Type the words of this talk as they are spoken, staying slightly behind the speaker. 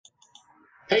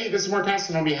Hey, this is Mark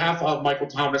Hassan on behalf of Michael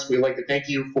Thomas. We'd like to thank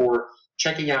you for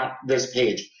checking out this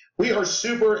page. We are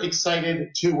super excited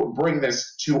to bring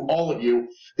this to all of you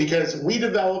because we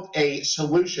developed a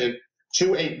solution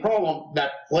to a problem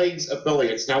that plagues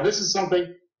affiliates. Now, this is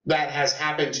something that has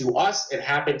happened to us. It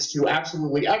happens to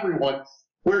absolutely everyone,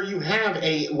 where you have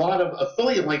a lot of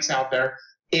affiliate links out there,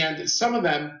 and some of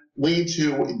them lead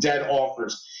to dead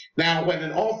offers. Now, when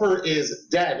an offer is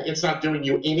dead, it's not doing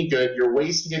you any good. You're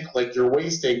wasting a click. You're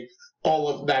wasting all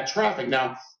of that traffic.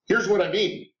 Now, here's what I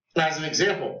mean as an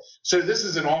example. So this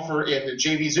is an offer in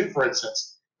JVZoo, for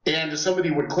instance, and if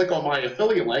somebody would click on my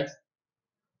affiliate link,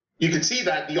 you can see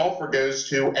that the offer goes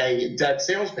to a dead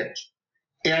sales page.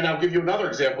 And I'll give you another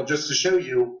example just to show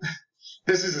you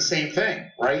this is the same thing,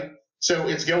 right? So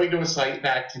it's going to a site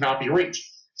that cannot be reached.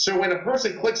 So when a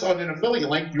person clicks on an affiliate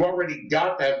link, you already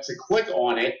got them to click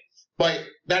on it, but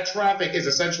that traffic is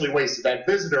essentially wasted. That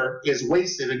visitor is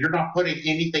wasted, and you're not putting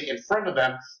anything in front of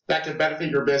them that can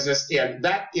benefit your business, and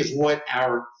that is what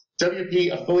our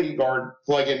WP Affiliate Guard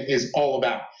plugin is all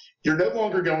about. You're no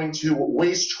longer going to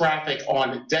waste traffic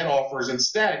on dead offers.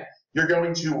 Instead, you're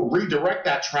going to redirect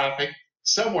that traffic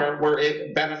somewhere where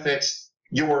it benefits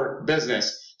your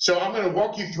business. So I'm going to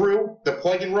walk you through the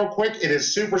plugin real quick. It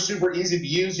is super, super easy to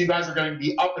use. You guys are going to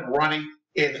be up and running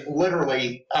in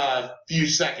literally a few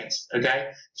seconds,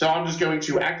 okay? So I'm just going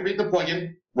to activate the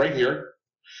plugin right here.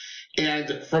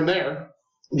 And from there,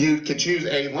 you can choose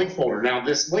a link folder. Now,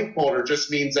 this link folder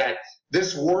just means that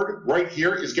this word right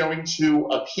here is going to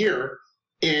appear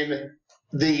in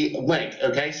the link,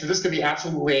 okay? So this can be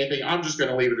absolutely anything. I'm just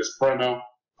going to leave it as promo.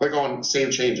 Click on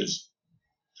Save Changes.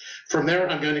 From there,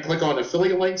 I'm going to click on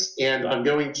Affiliate Links, and I'm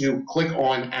going to click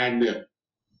on Add New.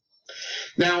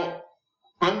 Now,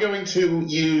 I'm going to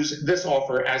use this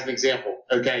offer as an example,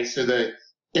 okay? So the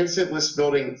Instant List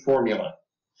Building Formula.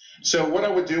 So what I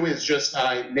would do is just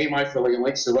name my affiliate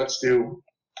link. So let's do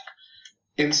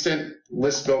Instant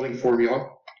List Building Formula.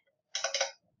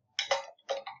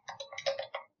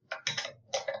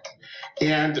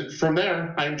 And from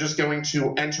there, I'm just going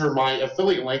to enter my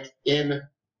affiliate link into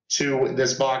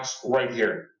this box right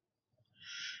here.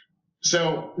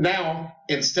 So now,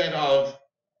 instead of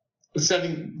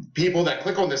sending people that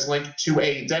click on this link to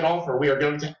a dead offer, we are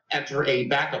going to enter a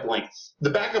backup link. The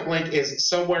backup link is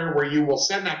somewhere where you will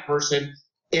send that person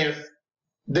if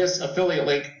this affiliate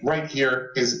link right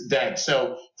here is dead.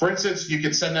 So, for instance, you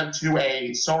can send them to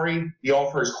a sorry, the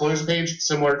offer is closed page,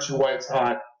 similar to what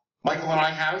Michael and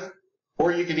I have,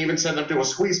 or you can even send them to a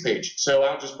squeeze page. So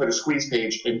I'll just put a squeeze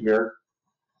page in here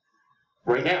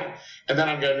right now, and then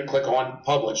I'm going to click on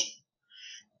Publish.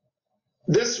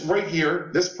 This right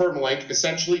here, this permalink,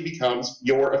 essentially becomes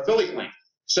your affiliate link.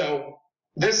 So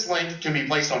this link can be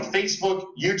placed on Facebook,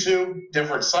 YouTube,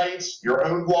 different sites, your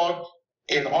own blog,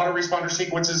 in autoresponder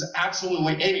sequences,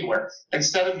 absolutely anywhere.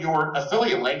 Instead of your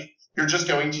affiliate link, you're just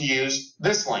going to use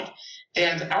this link.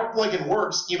 And our plugin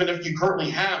works even if you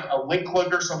currently have a link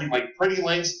clicker, something like Pretty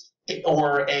Links,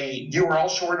 or a URL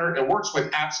shortener. It works with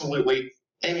absolutely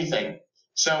anything.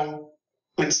 So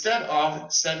instead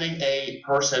of sending a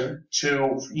person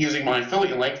to using my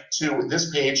affiliate link to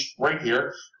this page right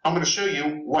here, I'm going to show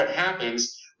you what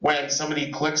happens when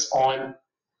somebody clicks on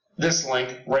this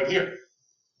link right here.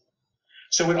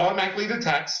 So it automatically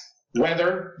detects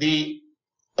whether the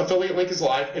affiliate link is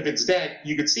live. If it's dead,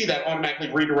 you can see that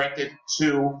automatically redirected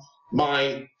to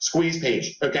my squeeze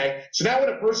page, okay? So now when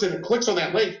a person clicks on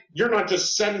that link, you're not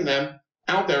just sending them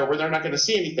out there where they're not going to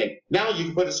see anything. Now you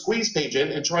can put a squeeze page in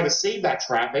and try to save that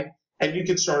traffic, and you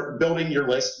can start building your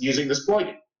list using this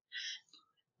plugin.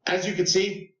 As you can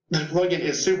see, the plugin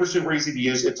is super, super easy to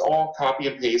use. It's all copy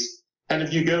and paste. And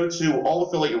if you go to all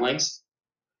affiliate links,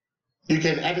 you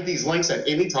can edit these links at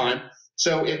any time.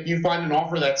 So if you find an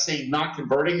offer that's, say, not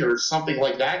converting or something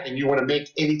like that, and you want to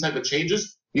make any type of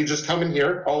changes, you just come in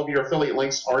here, all of your affiliate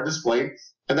links are displayed,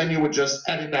 and then you would just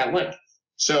edit that link.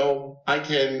 So I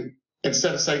can,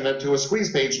 instead of sending them to a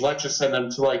squeeze page, let's just send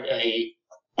them to like a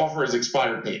offer is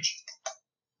expired page.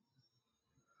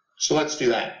 So let's do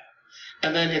that.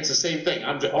 And then it's the same thing.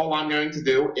 All I'm going to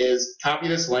do is copy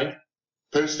this link,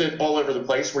 post it all over the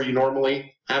place where you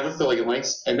normally have affiliate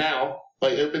links, and now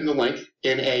if I open the link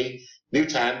in a new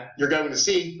tab, you're going to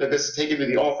see that this is taken to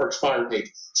the offer expired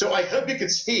page. So I hope you can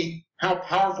see how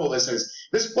powerful this is.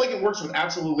 This plugin works with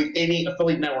absolutely any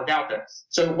affiliate network out there.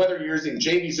 So whether you're using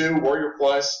JVZoo, Warrior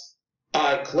Plus,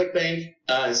 ClickBank,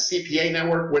 CPA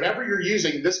network, whatever you're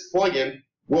using, this plugin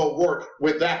will work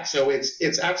with that. So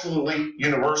it's absolutely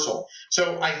universal.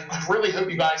 So I really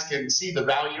hope you guys can see the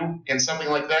value in something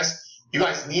like this. You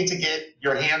guys need to get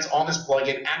your hands on this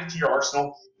plugin, add it to your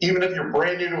arsenal. Even if you're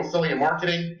brand new to affiliate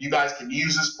marketing, you guys can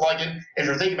use this plugin. If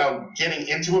you're thinking about getting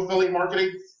into affiliate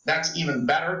marketing, that's even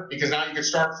better because now you can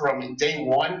start from day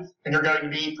one and you're going to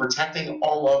be protecting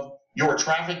all of your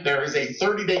traffic. There is a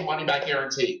 30-day money-back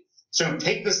guarantee. So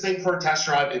take this thing for a test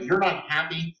drive. If you're not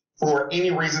happy for any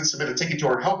reason, submit a ticket to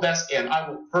our help desk and I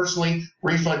will personally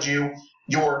refund you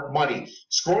your money.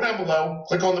 Scroll down below,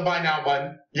 click on the Buy Now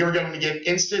button. You're going to get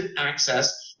instant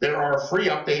access. There are free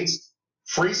updates,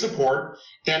 free support,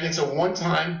 and it's a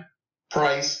one-time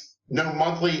price, no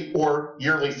monthly or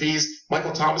yearly fees.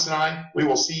 Michael Thomas and I, we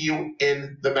will see you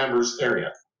in the members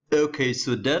area. Okay,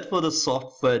 so that was the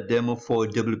software demo for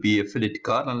WP Affiliate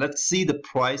Card, and let's see the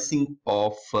pricing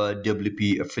of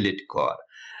WP Affiliate Card.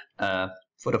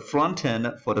 For the front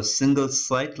end, for the single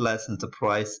site license, the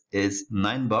price is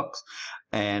 $9,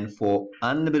 and for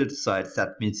unlimited sites,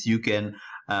 that means you can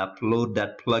upload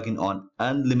that plugin on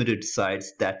unlimited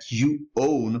sites that you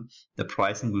own. The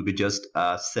pricing will be just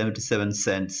 77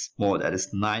 cents more, that is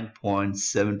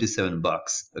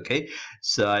 $9.77. Okay,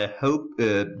 so I hope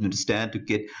you understand to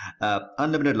get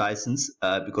unlimited license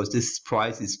because this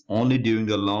price is only during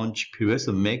the launch period,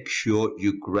 so make sure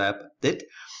you grab it.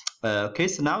 Okay,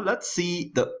 so now let's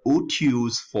see the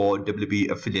OTOs for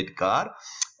WP Affiliate Card.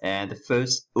 And the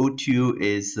first OTO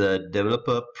is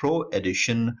Developer Pro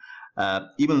Edition.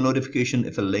 Email notification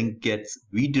if a link gets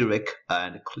redirect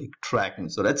and click tracking.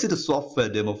 So let's see the software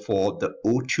demo for the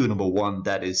OTO number 1,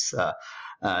 that is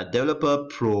Developer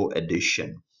Pro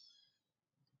Edition.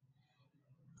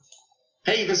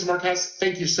 Hey, this is Marquez.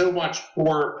 Thank you so much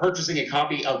for purchasing a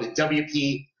copy of the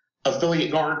WP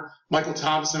Affiliate Guard. Michael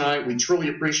Thomas and I, we truly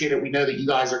appreciate it. We know that you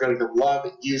guys are going to love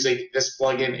using this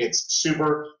plugin. It's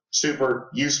super, super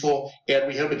useful, and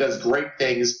we hope it does great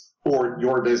things for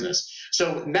your business.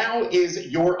 So now is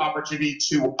your opportunity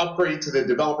to upgrade to the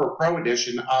Developer Pro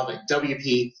Edition of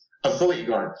WP Affiliate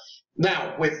Guard.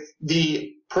 Now, with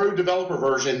the Pro Developer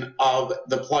version of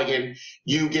the plugin,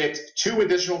 you get 2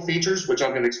 additional features, which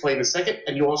I'm going to explain in a second,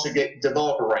 and you also get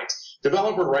developer rights.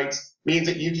 Developer rights means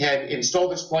that you can install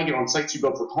this plugin on sites you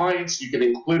build for clients. You can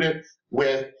include it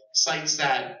with sites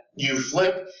that you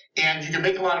flip, and you can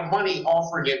make a lot of money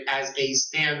offering it as a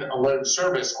standalone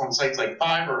service on sites like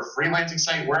Fiverr or a freelancing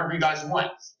site, wherever you guys want.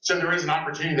 So there is an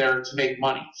opportunity there to make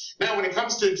money. Now, when it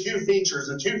comes to 2 features,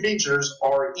 the 2 features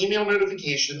are email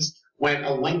notifications when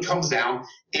a link comes down,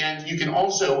 and you can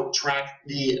also track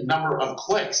the number of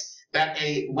clicks that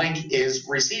a link is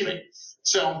receiving.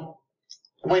 So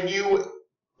when you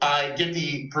get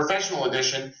the professional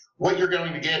edition, what you're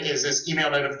going to get is this email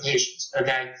notifications,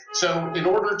 okay? So in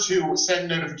order to send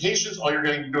notifications, all you're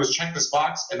going to do is check this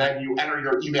box, and then you enter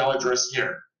your email address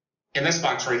here, in this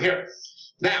box right here.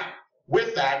 Now,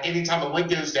 with that, anytime a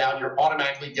link goes down, you're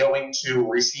automatically going to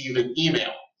receive an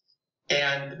email.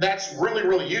 And that's really,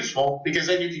 really useful because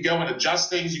then you can go and adjust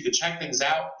things, you can check things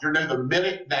out. You know the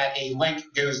minute that a link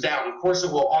goes down. Of course,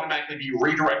 it will automatically be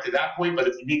redirected at that point, but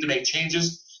if you need to make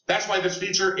changes, that's why this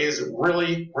feature is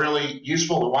really, really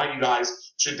useful and why you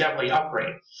guys should definitely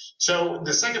upgrade. So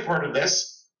the second part of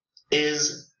this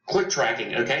is click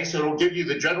tracking, okay? So it'll give you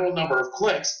the general number of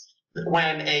clicks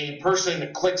when a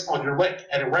person clicks on your link,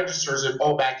 and it registers it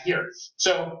all back here.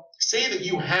 So say that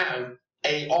you have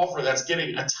an offer that's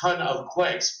getting a ton of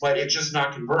clicks, but it's just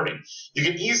not converting. You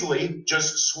can easily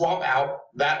just swap out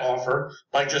that offer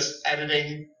by just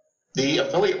editing the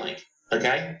affiliate link.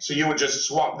 Okay, so you would just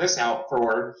swap this out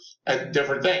for a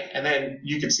different thing, and then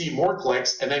you can see more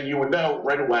clicks, and then you would know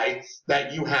right away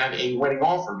that you have a winning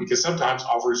offer, because sometimes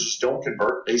offers just don't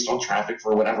convert based on traffic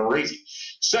for whatever reason.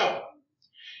 So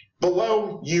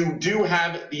below, you do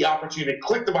have the opportunity to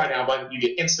click the Buy Now button. You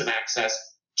get instant access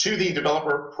to the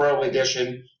Developer Pro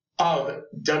Edition of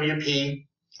WP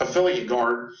Affiliate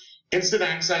Guard. Instant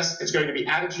access is going to be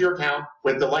added to your account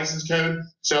with the license code.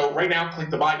 So right now, click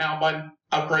the Buy Now button,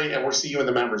 upgrade, and we'll see you in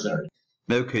the members area.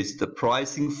 Okay, so the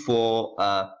pricing for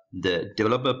the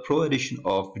Developer Pro Edition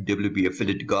of WP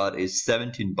Affiliate Guard is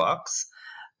 $17.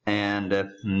 And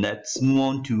let's move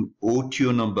on to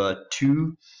OTO number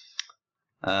 2,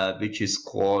 which is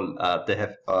called, they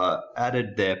have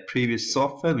added their previous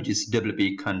software, which is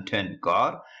WP Content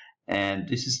Guard. And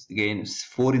this is again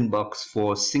 $14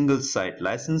 for single site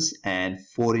license and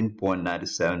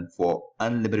 $14.97 for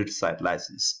unlimited site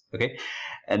license. Okay,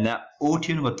 and now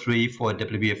OTO number 3 for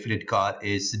WP Affiliate Card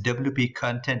is WP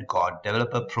Content Guard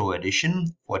Developer Pro Edition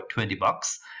for $20.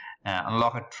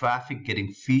 Unlock a traffic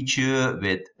getting feature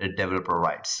with developer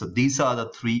rights. So these are the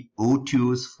 3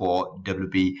 OTOs for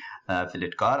WP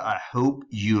Affiliate Card. I hope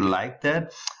you like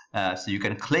that. So you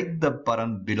can click the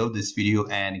button below this video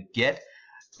and get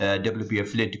WP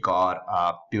affiliate card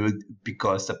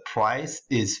because the price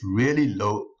is really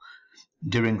low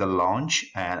during the launch,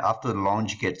 and after the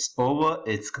launch gets over,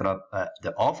 it's gonna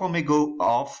the offer may go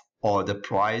off or the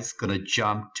price gonna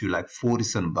jump to like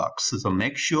 47 bucks. So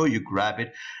make sure you grab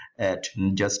it at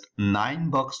just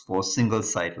 $9 for single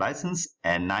site license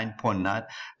and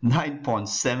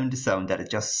 9.77, that is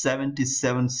just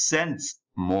 77 cents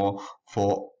more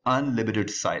for unlimited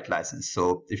site license.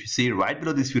 So if you see right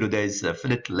below this video, there is an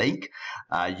affiliate link.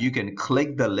 You can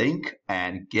click the link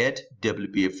and get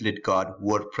WP affiliate card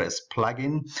WordPress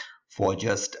plugin for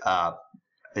just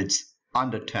it's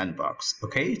under 10 bucks.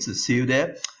 Okay, so see you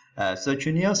there. Search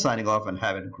in here, signing off, and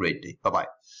have a great day. Bye bye.